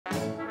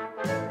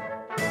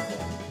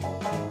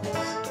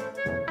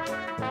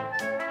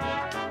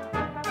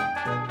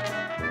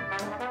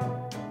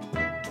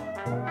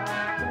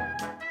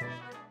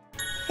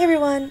Hey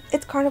everyone,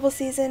 it's carnival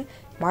season,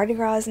 Mardi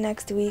Gras is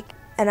next week,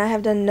 and I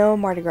have done no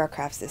Mardi Gras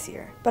crafts this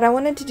year. But I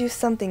wanted to do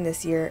something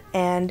this year,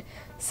 and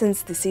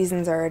since the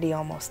season's already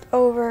almost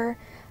over,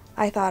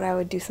 I thought I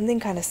would do something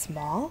kind of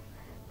small.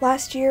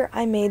 Last year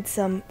I made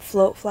some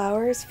float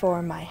flowers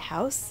for my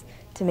house,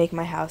 to make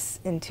my house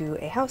into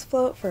a house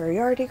float for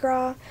Mardi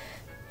Gras.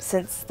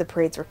 Since the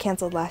parades were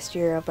canceled last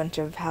year, a bunch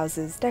of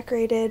houses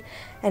decorated.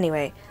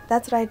 Anyway,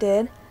 that's what I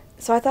did.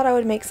 So I thought I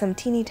would make some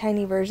teeny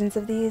tiny versions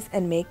of these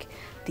and make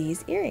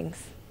these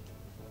earrings.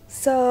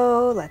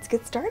 So let's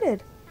get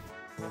started.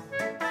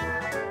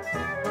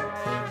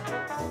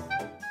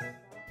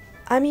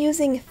 I'm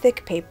using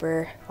thick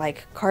paper,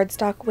 like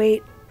cardstock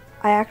weight.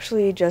 I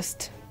actually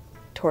just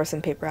tore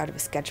some paper out of a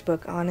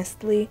sketchbook,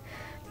 honestly,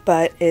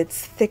 but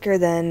it's thicker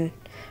than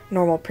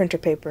normal printer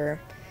paper,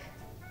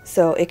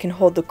 so it can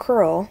hold the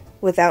curl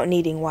without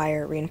needing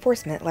wire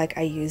reinforcement like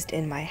I used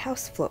in my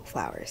house float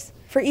flowers.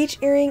 For each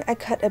earring, I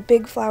cut a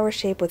big flower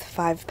shape with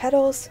 5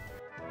 petals,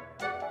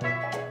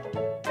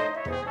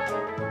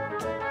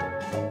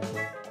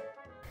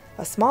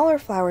 a smaller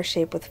flower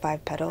shape with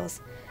 5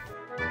 petals,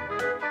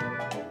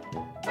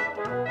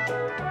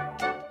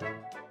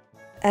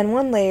 and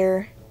one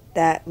layer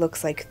that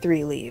looks like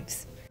 3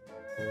 leaves.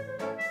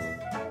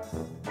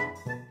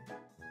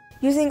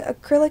 Using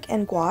acrylic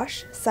and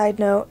gouache, side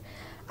note,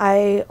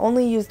 I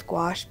only used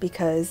gouache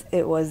because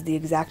it was the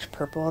exact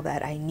purple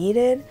that I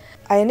needed.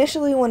 I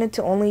initially wanted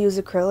to only use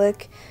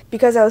acrylic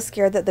because I was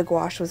scared that the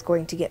gouache was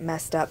going to get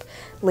messed up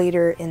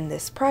later in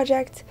this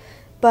project,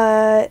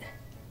 but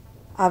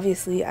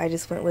obviously I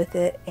just went with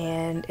it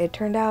and it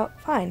turned out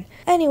fine.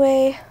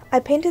 Anyway, I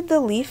painted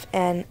the leaf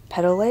and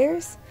petal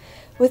layers.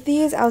 With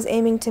these, I was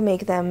aiming to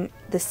make them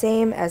the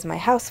same as my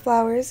house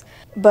flowers,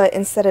 but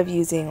instead of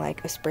using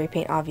like a spray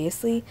paint,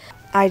 obviously,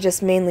 I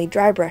just mainly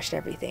dry brushed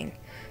everything.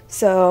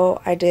 So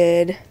I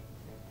did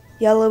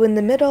yellow in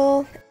the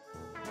middle,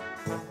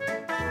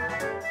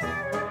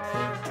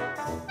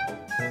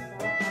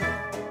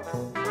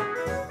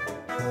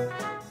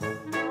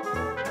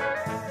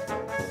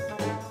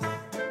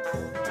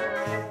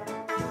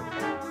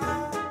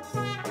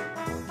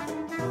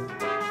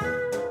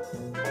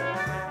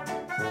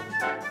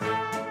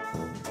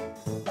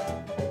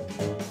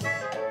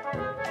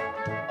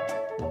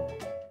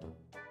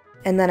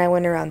 and then I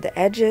went around the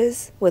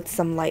edges with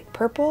some light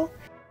purple.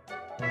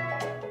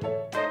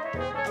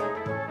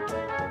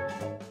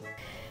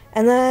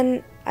 And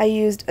then I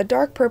used a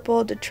dark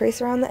purple to trace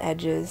around the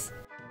edges.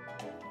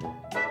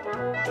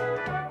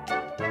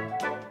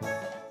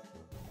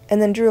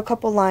 And then drew a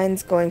couple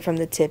lines going from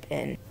the tip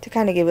in to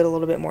kind of give it a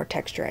little bit more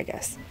texture, I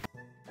guess.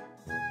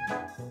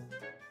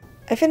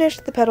 I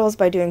finished the petals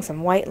by doing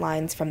some white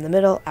lines from the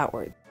middle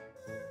outward.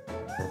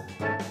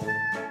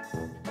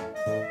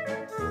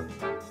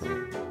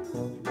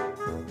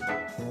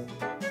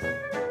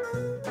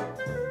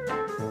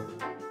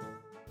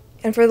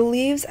 And for the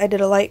leaves, I did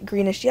a light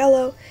greenish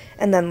yellow,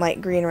 and then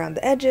light green around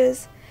the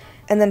edges,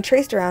 and then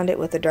traced around it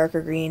with a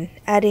darker green,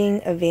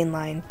 adding a vein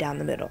line down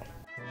the middle.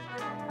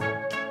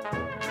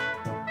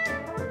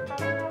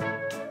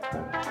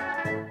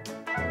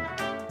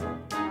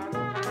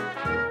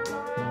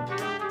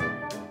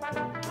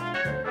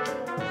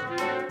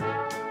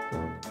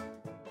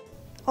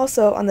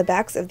 Also, on the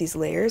backs of these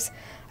layers,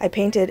 I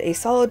painted a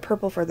solid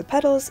purple for the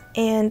petals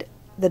and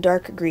the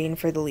dark green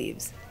for the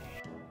leaves.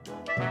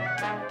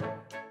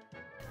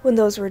 When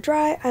those were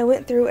dry, I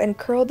went through and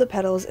curled the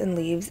petals and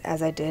leaves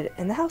as I did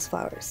in the house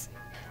flowers.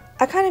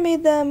 I kind of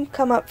made them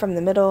come up from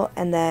the middle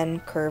and then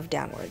curve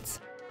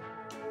downwards.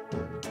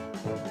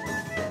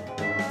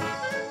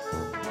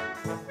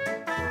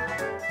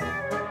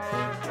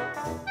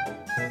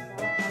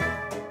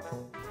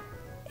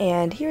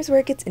 And here's where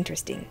it gets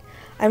interesting.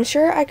 I'm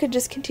sure I could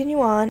just continue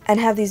on and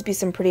have these be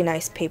some pretty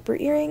nice paper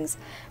earrings,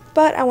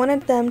 but I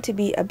wanted them to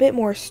be a bit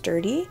more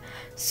sturdy,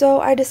 so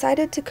I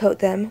decided to coat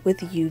them with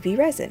UV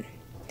resin.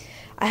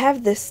 I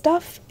have this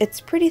stuff, it's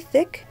pretty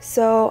thick,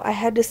 so I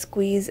had to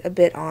squeeze a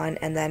bit on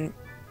and then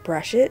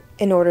brush it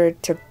in order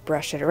to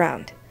brush it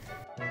around.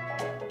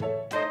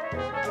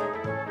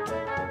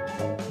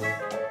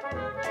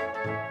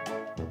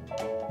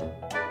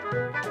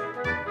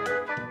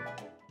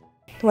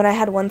 When I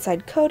had one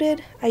side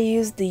coated, I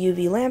used the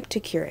UV lamp to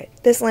cure it.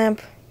 This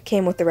lamp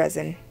came with the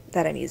resin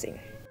that I'm using.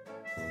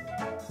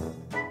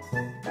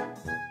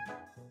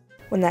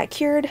 When that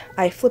cured,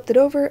 I flipped it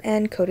over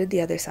and coated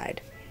the other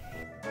side.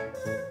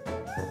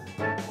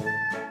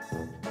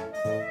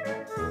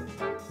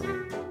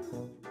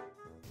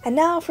 And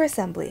now for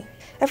assembly.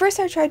 At first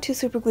I tried to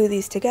super glue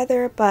these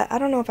together, but I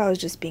don't know if I was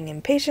just being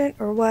impatient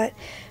or what,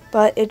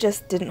 but it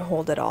just didn't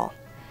hold at all.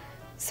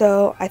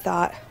 So I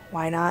thought,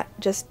 why not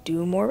just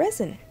do more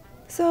resin?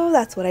 So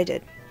that's what I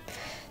did.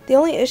 The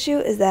only issue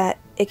is that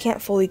it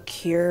can't fully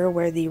cure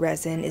where the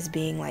resin is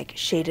being like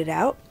shaded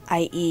out,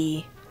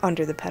 i.e.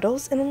 under the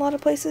petals in a lot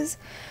of places.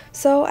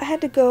 So I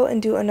had to go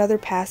and do another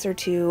pass or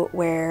two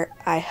where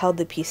I held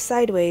the piece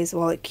sideways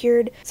while it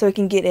cured so it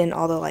can get in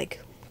all the like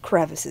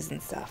crevices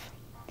and stuff.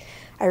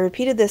 I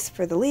repeated this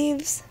for the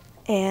leaves,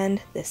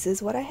 and this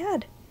is what I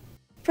had.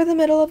 For the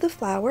middle of the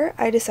flower,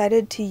 I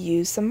decided to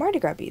use some Mardi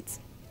Gras beads.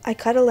 I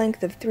cut a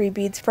length of 3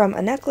 beads from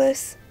a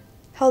necklace,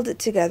 held it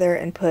together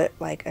and put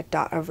like a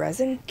dot of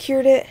resin,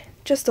 cured it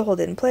just to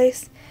hold it in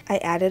place. I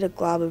added a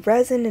glob of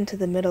resin into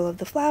the middle of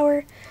the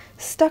flower,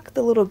 stuck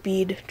the little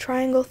bead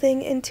triangle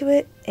thing into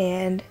it,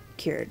 and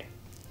cured.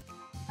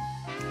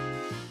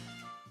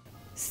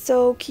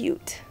 So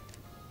cute.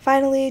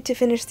 Finally, to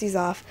finish these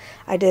off,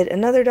 I did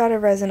another dot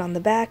of resin on the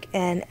back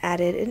and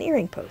added an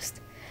earring post.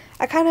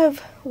 I kind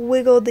of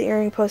wiggled the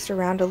earring post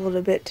around a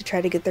little bit to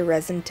try to get the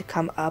resin to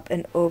come up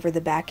and over the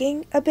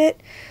backing a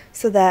bit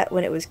so that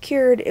when it was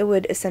cured, it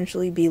would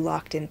essentially be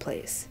locked in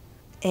place.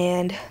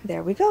 And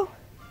there we go,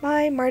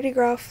 my Mardi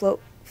Gras Float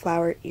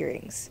Flower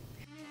earrings.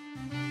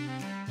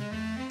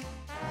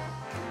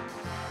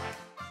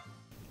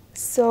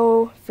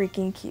 So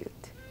freaking cute.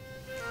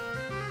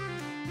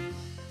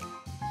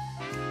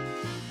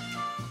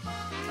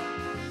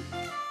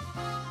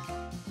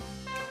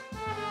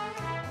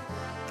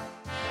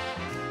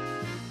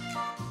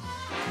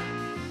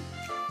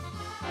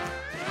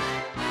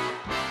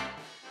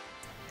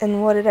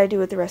 And what did I do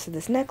with the rest of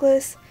this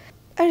necklace?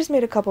 I just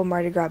made a couple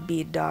Mardi Gras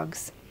bead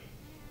dogs.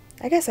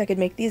 I guess I could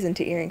make these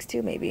into earrings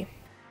too, maybe.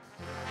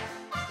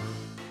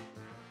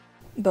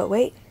 But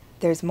wait,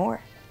 there's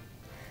more.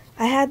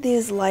 I had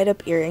these light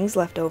up earrings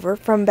left over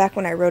from back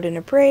when I rode in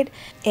a parade,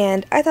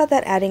 and I thought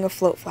that adding a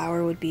float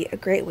flower would be a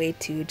great way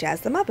to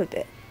jazz them up a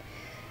bit.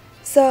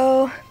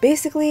 So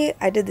basically,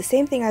 I did the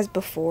same thing as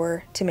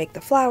before to make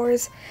the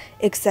flowers,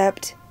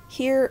 except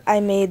here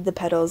I made the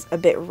petals a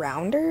bit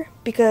rounder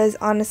because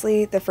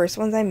honestly the first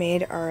ones I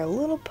made are a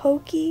little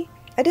pokey.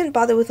 I didn't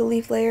bother with a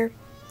leaf layer.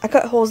 I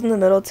cut holes in the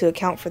middle to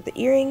account for the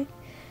earring.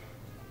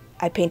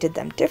 I painted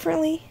them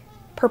differently,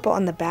 purple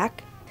on the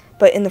back,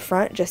 but in the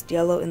front just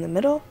yellow in the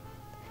middle.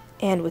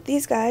 And with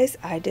these guys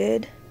I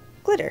did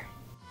glitter.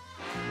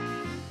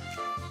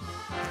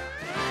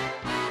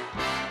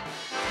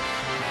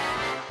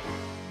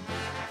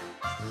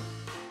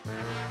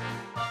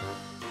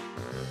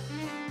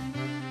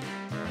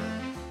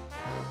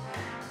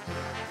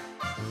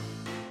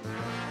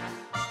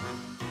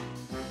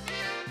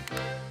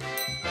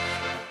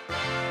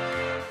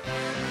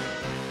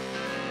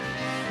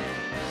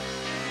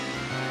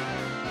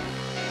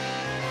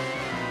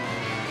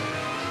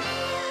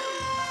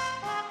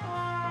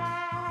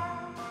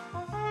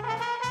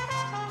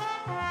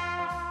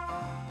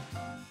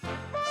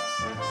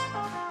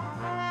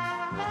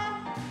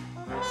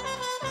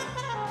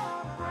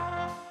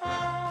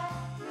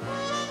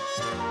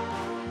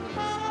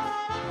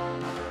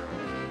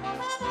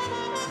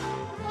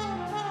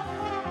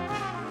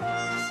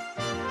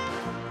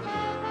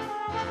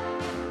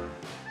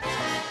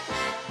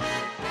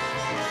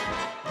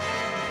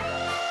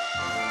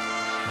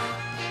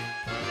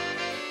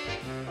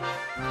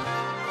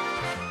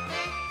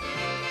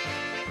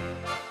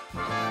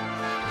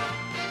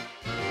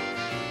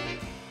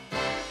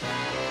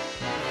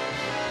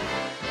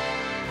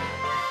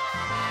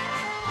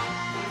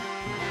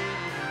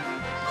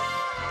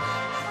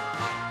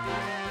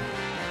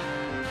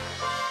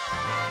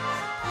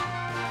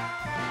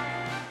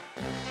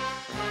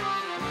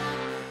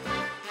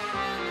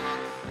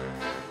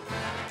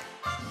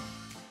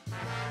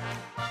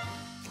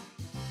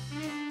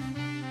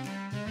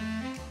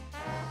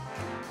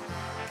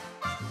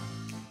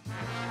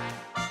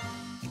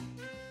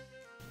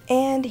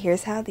 And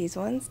here's how these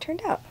ones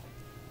turned out.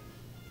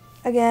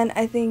 Again,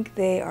 I think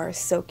they are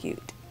so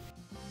cute.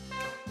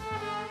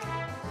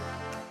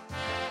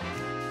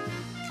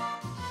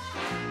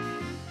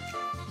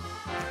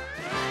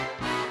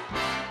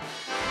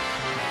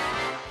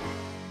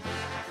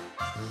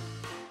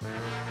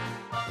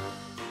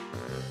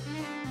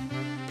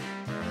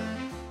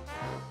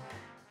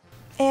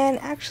 And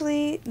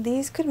actually,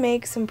 these could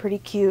make some pretty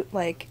cute,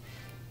 like,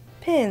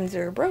 pins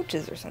or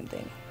brooches or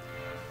something.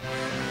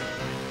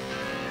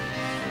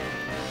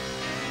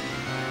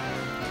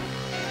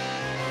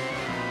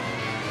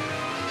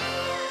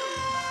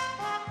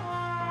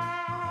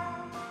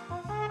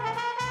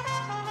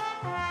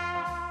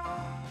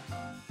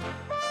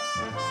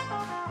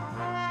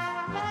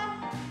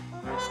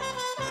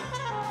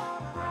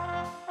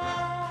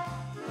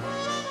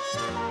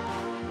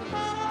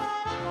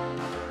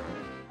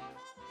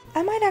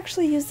 I might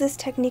actually use this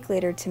technique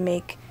later to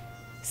make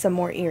some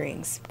more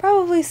earrings.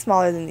 Probably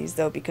smaller than these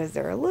though because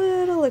they're a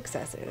little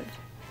excessive.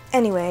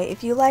 Anyway,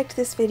 if you liked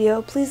this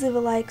video, please leave a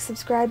like,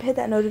 subscribe, hit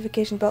that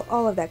notification bell,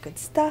 all of that good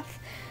stuff.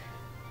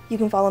 You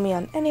can follow me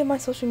on any of my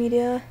social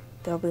media.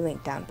 They'll be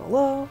linked down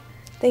below.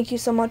 Thank you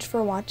so much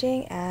for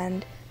watching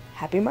and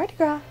happy Mardi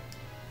Gras!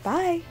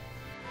 Bye!